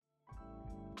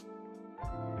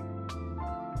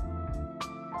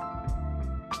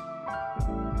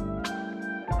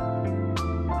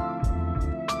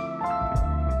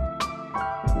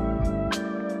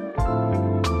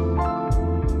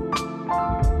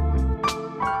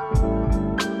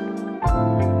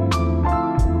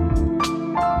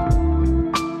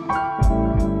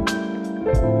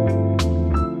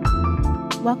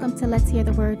welcome to Let's Hear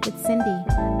the Word with Cindy,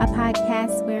 a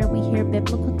podcast where we hear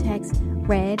biblical text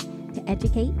read to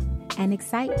educate and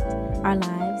excite our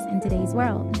lives in today's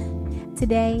world.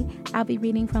 Today, I'll be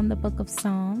reading from the book of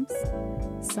Psalms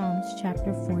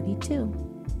chapter 42.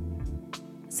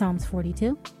 Psalms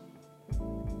 42.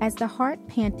 As the hart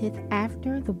panteth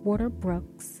after the water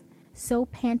brooks, so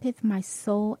panteth my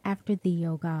soul after thee,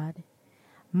 O God.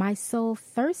 My soul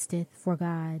thirsteth for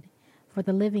God, for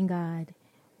the living God.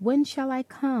 When shall I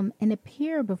come and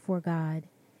appear before God?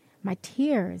 My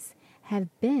tears have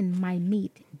been my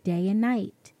meat day and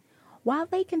night, while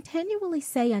they continually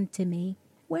say unto me,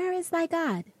 Where is thy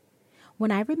God? When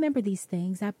I remember these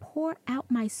things, I pour out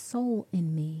my soul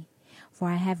in me. For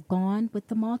I have gone with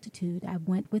the multitude. I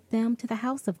went with them to the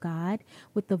house of God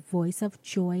with the voice of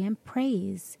joy and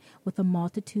praise, with a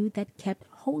multitude that kept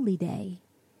holy day.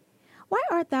 Why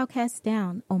art thou cast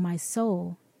down, O my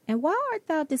soul? And why art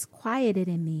thou disquieted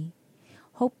in me?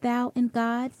 Hope thou in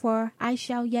God, for I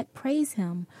shall yet praise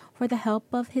him for the help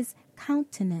of his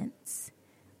countenance.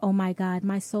 O my God,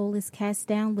 my soul is cast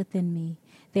down within me.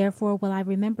 Therefore will I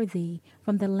remember thee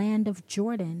from the land of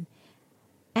Jordan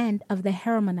and of the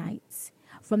Hermonites,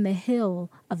 from the hill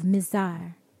of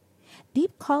Mizar.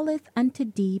 Deep calleth unto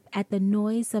deep at the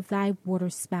noise of thy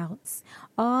waterspouts.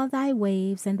 All thy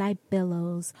waves and thy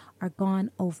billows are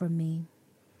gone over me.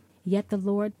 Yet the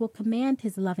Lord will command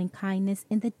his loving kindness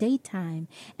in the daytime,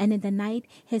 and in the night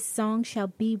his song shall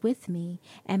be with me,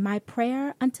 and my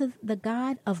prayer unto the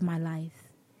God of my life.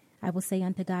 I will say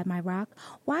unto God my rock,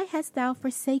 Why hast thou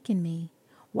forsaken me?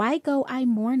 Why go I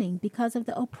mourning because of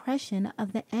the oppression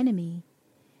of the enemy?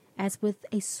 As with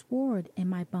a sword in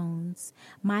my bones,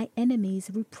 my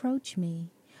enemies reproach me,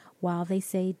 while they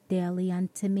say daily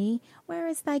unto me, Where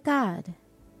is thy God?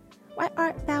 Why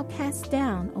art thou cast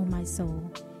down, O my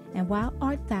soul? And why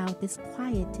art thou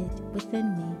disquieted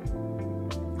within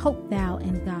me? Hope thou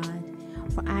in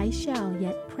God, for I shall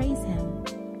yet praise him,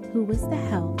 who is the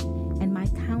health and my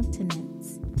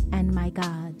countenance and my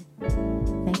God.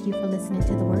 Thank you for listening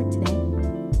to the word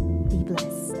today. Be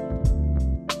blessed.